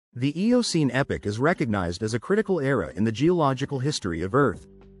The Eocene Epoch is recognized as a critical era in the geological history of Earth.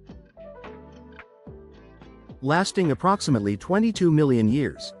 Lasting approximately 22 million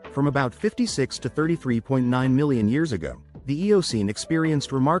years, from about 56 to 33.9 million years ago, the Eocene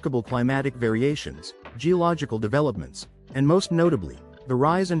experienced remarkable climatic variations, geological developments, and most notably, the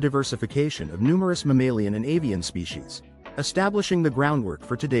rise and diversification of numerous mammalian and avian species, establishing the groundwork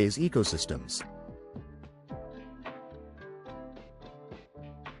for today's ecosystems.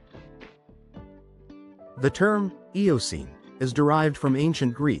 The term Eocene is derived from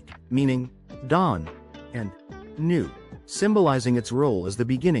ancient Greek, meaning dawn, and new, symbolizing its role as the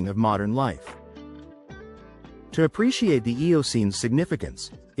beginning of modern life. To appreciate the Eocene's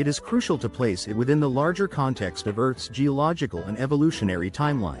significance, it is crucial to place it within the larger context of Earth's geological and evolutionary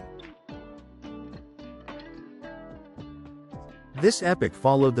timeline. This epoch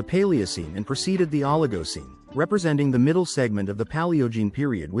followed the Paleocene and preceded the Oligocene, representing the middle segment of the Paleogene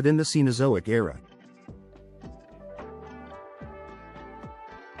period within the Cenozoic era.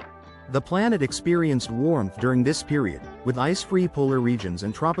 The planet experienced warmth during this period, with ice-free polar regions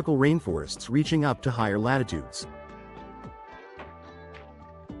and tropical rainforests reaching up to higher latitudes.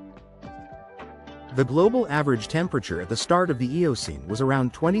 The global average temperature at the start of the Eocene was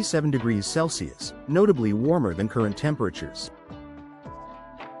around 27 degrees Celsius, notably warmer than current temperatures.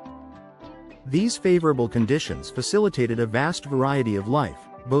 These favorable conditions facilitated a vast variety of life,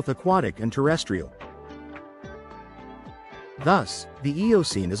 both aquatic and terrestrial. Thus, the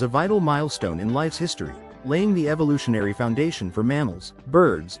Eocene is a vital milestone in life's history, laying the evolutionary foundation for mammals,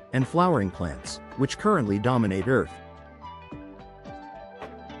 birds, and flowering plants, which currently dominate Earth.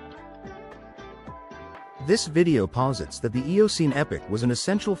 This video posits that the Eocene Epoch was an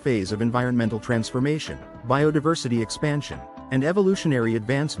essential phase of environmental transformation, biodiversity expansion, and evolutionary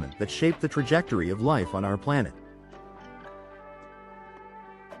advancement that shaped the trajectory of life on our planet.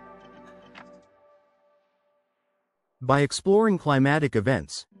 By exploring climatic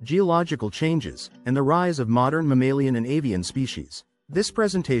events, geological changes, and the rise of modern mammalian and avian species, this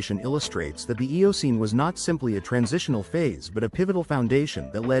presentation illustrates that the Eocene was not simply a transitional phase but a pivotal foundation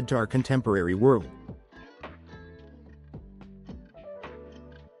that led to our contemporary world.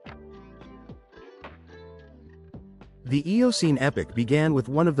 The Eocene Epoch began with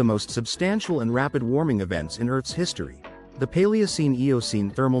one of the most substantial and rapid warming events in Earth's history, the Paleocene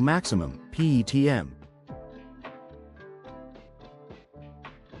Eocene Thermal Maximum, PETM.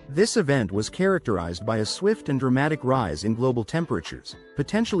 This event was characterized by a swift and dramatic rise in global temperatures,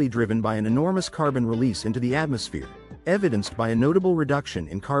 potentially driven by an enormous carbon release into the atmosphere, evidenced by a notable reduction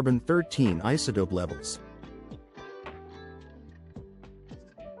in carbon-13 isotope levels.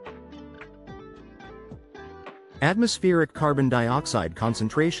 Atmospheric carbon dioxide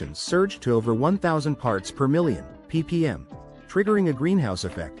concentrations surged to over 1,000 parts per million, ppm, triggering a greenhouse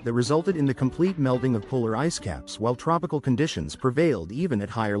effect that resulted in the complete melting of polar ice caps while tropical conditions prevailed even at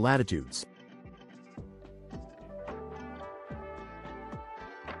higher latitudes.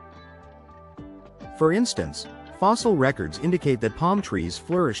 For instance, fossil records indicate that palm trees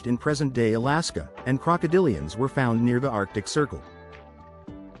flourished in present-day Alaska, and crocodilians were found near the Arctic Circle.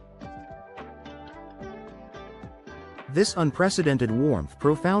 This unprecedented warmth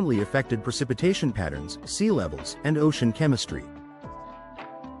profoundly affected precipitation patterns, sea levels, and ocean chemistry.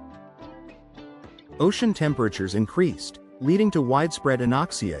 Ocean temperatures increased, leading to widespread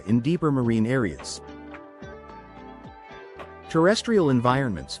anoxia in deeper marine areas. Terrestrial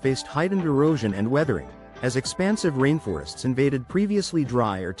environments faced heightened erosion and weathering, as expansive rainforests invaded previously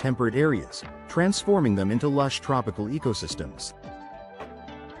dry or temperate areas, transforming them into lush tropical ecosystems.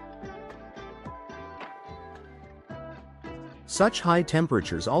 Such high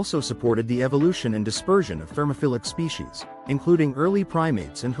temperatures also supported the evolution and dispersion of thermophilic species, including early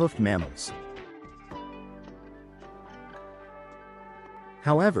primates and hoofed mammals.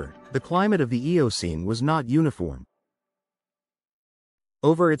 However, the climate of the Eocene was not uniform.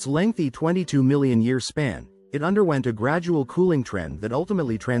 Over its lengthy 22 million year span, it underwent a gradual cooling trend that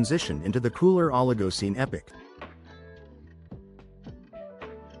ultimately transitioned into the cooler Oligocene epoch.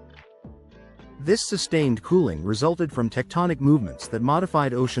 This sustained cooling resulted from tectonic movements that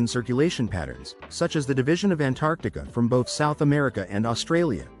modified ocean circulation patterns, such as the division of Antarctica from both South America and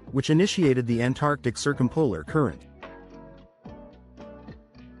Australia, which initiated the Antarctic Circumpolar Current.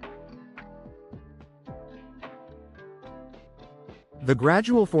 The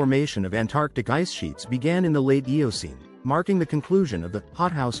gradual formation of Antarctic ice sheets began in the late Eocene, marking the conclusion of the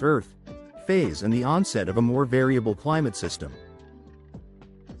hothouse Earth phase and the onset of a more variable climate system.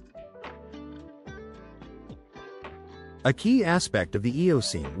 A key aspect of the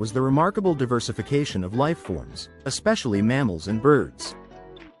Eocene was the remarkable diversification of life forms, especially mammals and birds.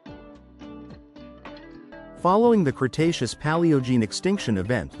 Following the Cretaceous-Paleogene extinction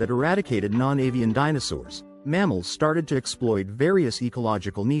event that eradicated non-avian dinosaurs, mammals started to exploit various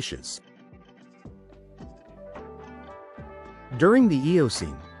ecological niches. During the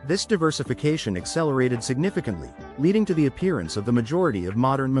Eocene, this diversification accelerated significantly, leading to the appearance of the majority of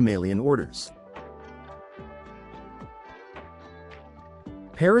modern mammalian orders.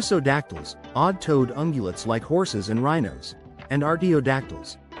 Perissodactyls, odd-toed ungulates like horses and rhinos, and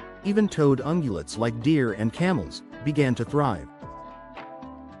artiodactyls, even-toed ungulates like deer and camels, began to thrive.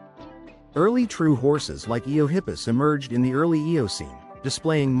 Early true horses like Eohippus emerged in the early Eocene,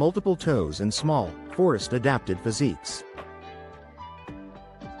 displaying multiple toes and small, forest-adapted physiques.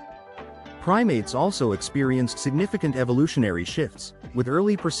 Primates also experienced significant evolutionary shifts, with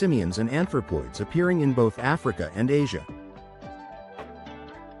early prosimians and anthropoids appearing in both Africa and Asia.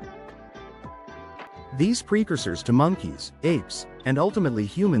 These precursors to monkeys, apes, and ultimately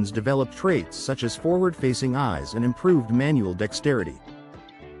humans developed traits such as forward-facing eyes and improved manual dexterity.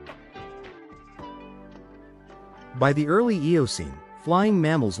 By the early Eocene, flying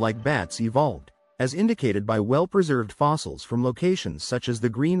mammals like bats evolved, as indicated by well-preserved fossils from locations such as the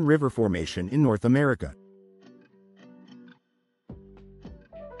Green River Formation in North America.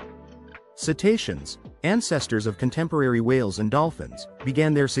 Cetaceans, ancestors of contemporary whales and dolphins,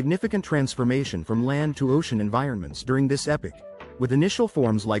 began their significant transformation from land to ocean environments during this epoch, with initial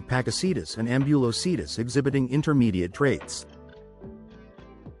forms like Pakicetus and Ambulocetus exhibiting intermediate traits.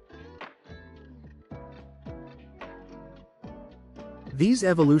 These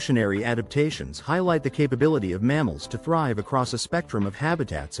evolutionary adaptations highlight the capability of mammals to thrive across a spectrum of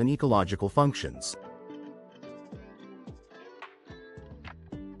habitats and ecological functions.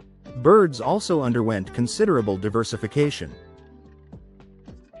 Birds also underwent considerable diversification.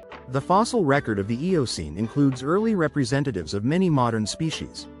 The fossil record of the Eocene includes early representatives of many modern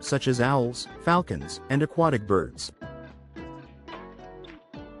species, such as owls, falcons, and aquatic birds.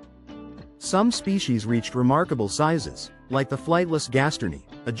 Some species reached remarkable sizes, like the flightless gastorni,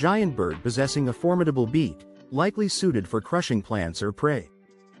 a giant bird possessing a formidable beak, likely suited for crushing plants or prey.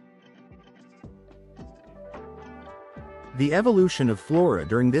 The evolution of flora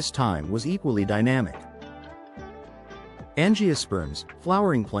during this time was equally dynamic. Angiosperms,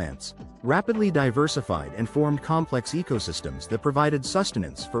 flowering plants, rapidly diversified and formed complex ecosystems that provided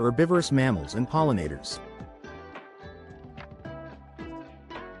sustenance for herbivorous mammals and pollinators.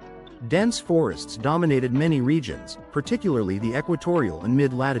 Dense forests dominated many regions, particularly the equatorial and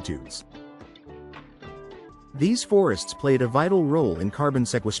mid-latitudes. These forests played a vital role in carbon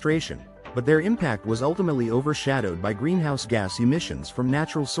sequestration, but their impact was ultimately overshadowed by greenhouse gas emissions from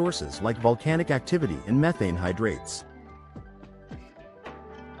natural sources like volcanic activity and methane hydrates.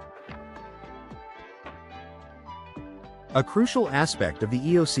 A crucial aspect of the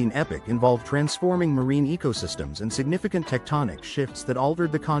Eocene epoch involved transforming marine ecosystems and significant tectonic shifts that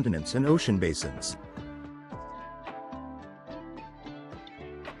altered the continents and ocean basins.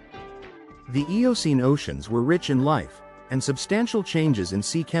 The Eocene oceans were rich in life, and substantial changes in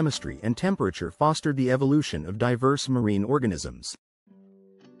sea chemistry and temperature fostered the evolution of diverse marine organisms.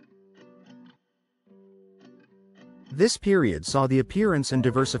 This period saw the appearance and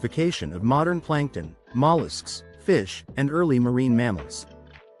diversification of modern plankton, mollusks, fish, and early marine mammals.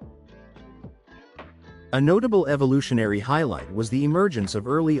 A notable evolutionary highlight was the emergence of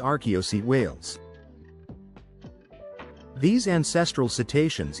early Archaeocete whales. These ancestral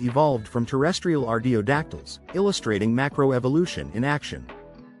cetaceans evolved from terrestrial artiodactyls, illustrating macroevolution in action.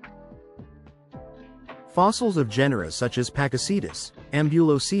 Fossils of genera such as Pakicetus,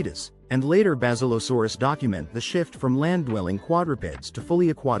 Ambulocetus, and later Basilosaurus document the shift from land-dwelling quadrupeds to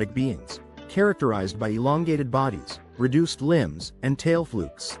fully aquatic beings, characterized by elongated bodies, reduced limbs, and tail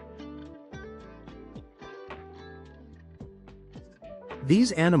flukes.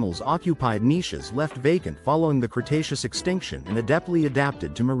 These animals occupied niches left vacant following the Cretaceous extinction and adeptly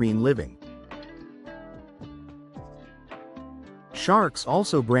adapted to marine living. Sharks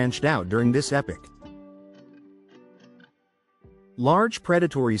also branched out during this epoch. Large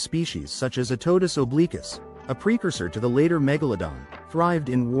predatory species such as Atodus obliquus, a precursor to the later megalodon, thrived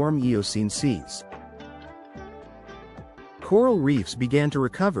in warm Eocene seas. Coral reefs began to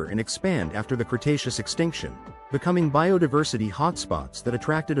recover and expand after the Cretaceous extinction, becoming biodiversity hotspots that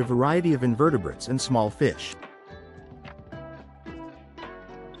attracted a variety of invertebrates and small fish.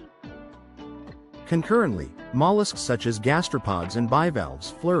 Concurrently, mollusks such as gastropods and bivalves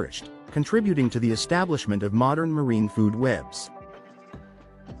flourished, contributing to the establishment of modern marine food webs.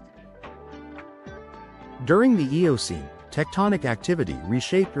 During the Eocene, tectonic activity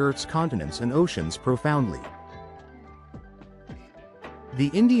reshaped Earth's continents and oceans profoundly.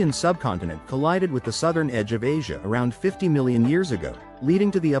 The Indian subcontinent collided with the southern edge of Asia around 50 million years ago,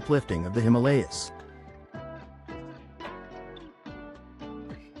 leading to the uplifting of the Himalayas.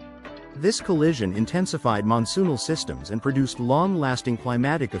 This collision intensified monsoonal systems and produced long-lasting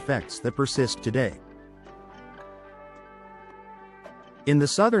climatic effects that persist today. In the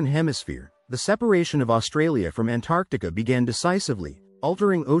southern hemisphere, the separation of Australia from Antarctica began decisively,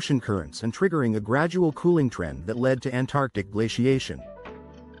 altering ocean currents and triggering a gradual cooling trend that led to Antarctic glaciation.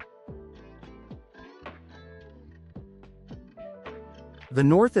 The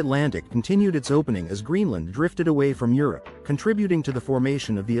North Atlantic continued its opening as Greenland drifted away from Europe, contributing to the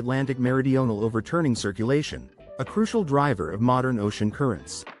formation of the Atlantic Meridional Overturning Circulation, a crucial driver of modern ocean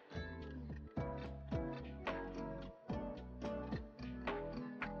currents.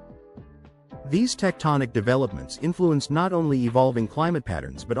 These tectonic developments influenced not only evolving climate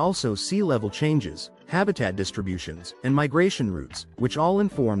patterns but also sea level changes, habitat distributions, and migration routes, which all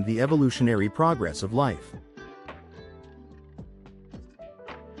informed the evolutionary progress of life.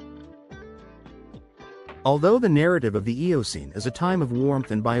 Although the narrative of the Eocene as a time of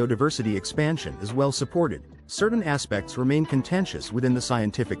warmth and biodiversity expansion is well supported, certain aspects remain contentious within the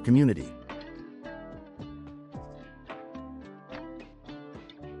scientific community.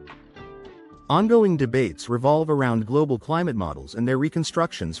 Ongoing debates revolve around global climate models and their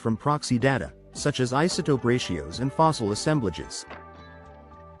reconstructions from proxy data, such as isotope ratios and fossil assemblages.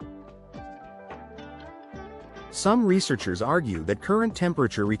 Some researchers argue that current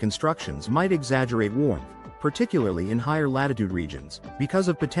temperature reconstructions might exaggerate warmth, particularly in higher latitude regions, because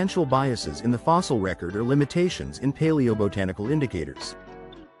of potential biases in the fossil record or limitations in paleobotanical indicators.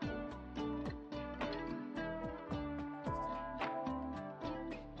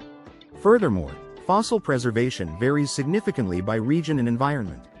 Furthermore, fossil preservation varies significantly by region and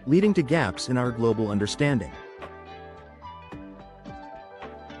environment, leading to gaps in our global understanding.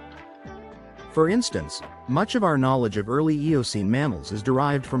 For instance, much of our knowledge of early Eocene mammals is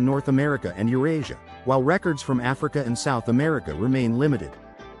derived from North America and Eurasia, while records from Africa and South America remain limited.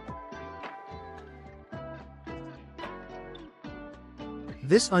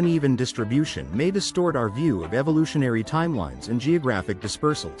 This uneven distribution may distort our view of evolutionary timelines and geographic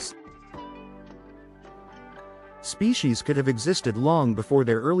dispersals. Species could have existed long before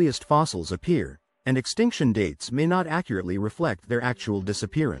their earliest fossils appear, and extinction dates may not accurately reflect their actual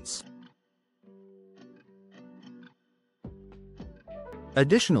disappearance.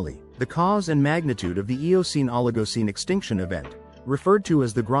 Additionally, the cause and magnitude of the Eocene-Oligocene extinction event, referred to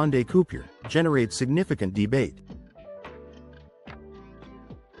as the Grande Coupure, generates significant debate.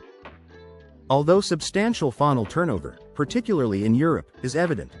 Although substantial faunal turnover, particularly in Europe, is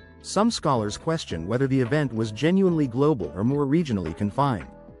evident, some scholars question whether the event was genuinely global or more regionally confined.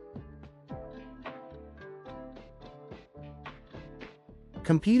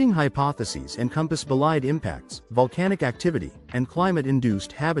 Competing hypotheses encompass bolide impacts, volcanic activity, and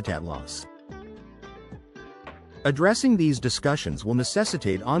climate-induced habitat loss. Addressing these discussions will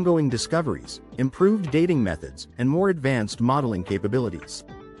necessitate ongoing discoveries, improved dating methods, and more advanced modeling capabilities.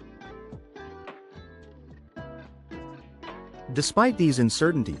 Despite these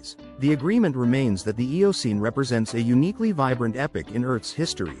uncertainties, the agreement remains that the Eocene represents a uniquely vibrant epoch in Earth's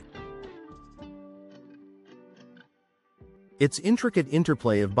history. Its intricate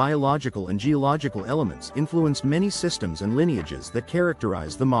interplay of biological and geological elements influenced many systems and lineages that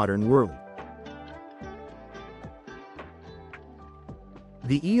characterize the modern world.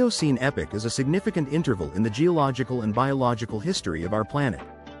 The Eocene epoch is a significant interval in the geological and biological history of our planet.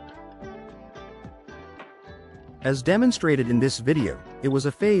 As demonstrated in this video, it was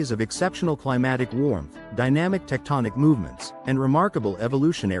a phase of exceptional climatic warmth, dynamic tectonic movements, and remarkable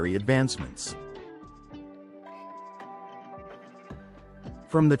evolutionary advancements.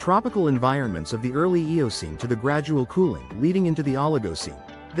 From the tropical environments of the early Eocene to the gradual cooling leading into the Oligocene,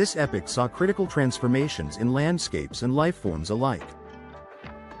 this epoch saw critical transformations in landscapes and life forms alike.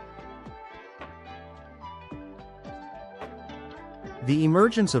 The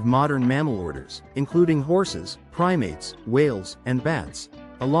emergence of modern mammal orders, including horses, primates, whales, and bats,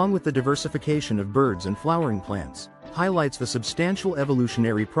 along with the diversification of birds and flowering plants, highlights the substantial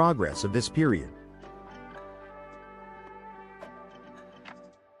evolutionary progress of this period.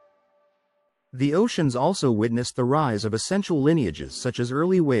 The oceans also witnessed the rise of essential lineages such as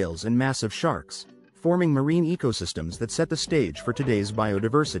early whales and massive sharks, forming marine ecosystems that set the stage for today's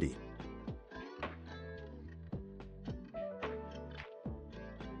biodiversity.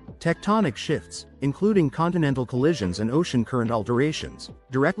 Tectonic shifts, including continental collisions and ocean current alterations,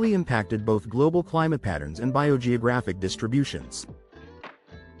 directly impacted both global climate patterns and biogeographic distributions.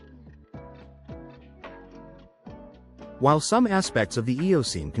 While some aspects of the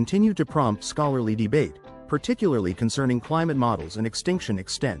Eocene continue to prompt scholarly debate, particularly concerning climate models and extinction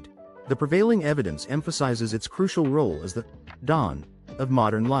extent, the prevailing evidence emphasizes its crucial role as the dawn of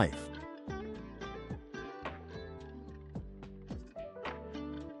modern life.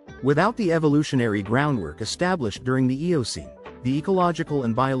 Without the evolutionary groundwork established during the Eocene, the ecological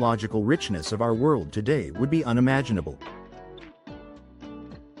and biological richness of our world today would be unimaginable.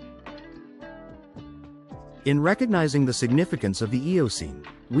 In recognizing the significance of the Eocene,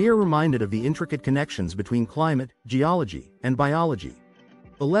 we are reminded of the intricate connections between climate, geology, and biology.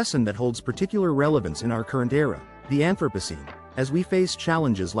 A lesson that holds particular relevance in our current era, the Anthropocene, as we face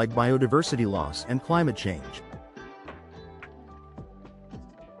challenges like biodiversity loss and climate change.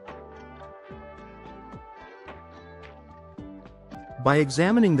 By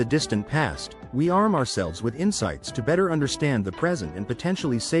examining the distant past, we arm ourselves with insights to better understand the present and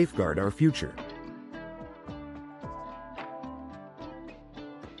potentially safeguard our future.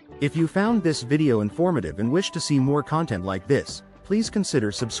 If you found this video informative and wish to see more content like this, please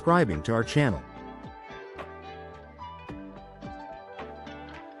consider subscribing to our channel.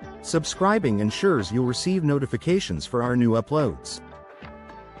 Subscribing ensures you'll receive notifications for our new uploads.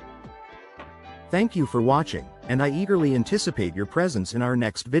 Thank you for watching, and I eagerly anticipate your presence in our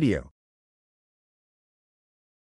next video.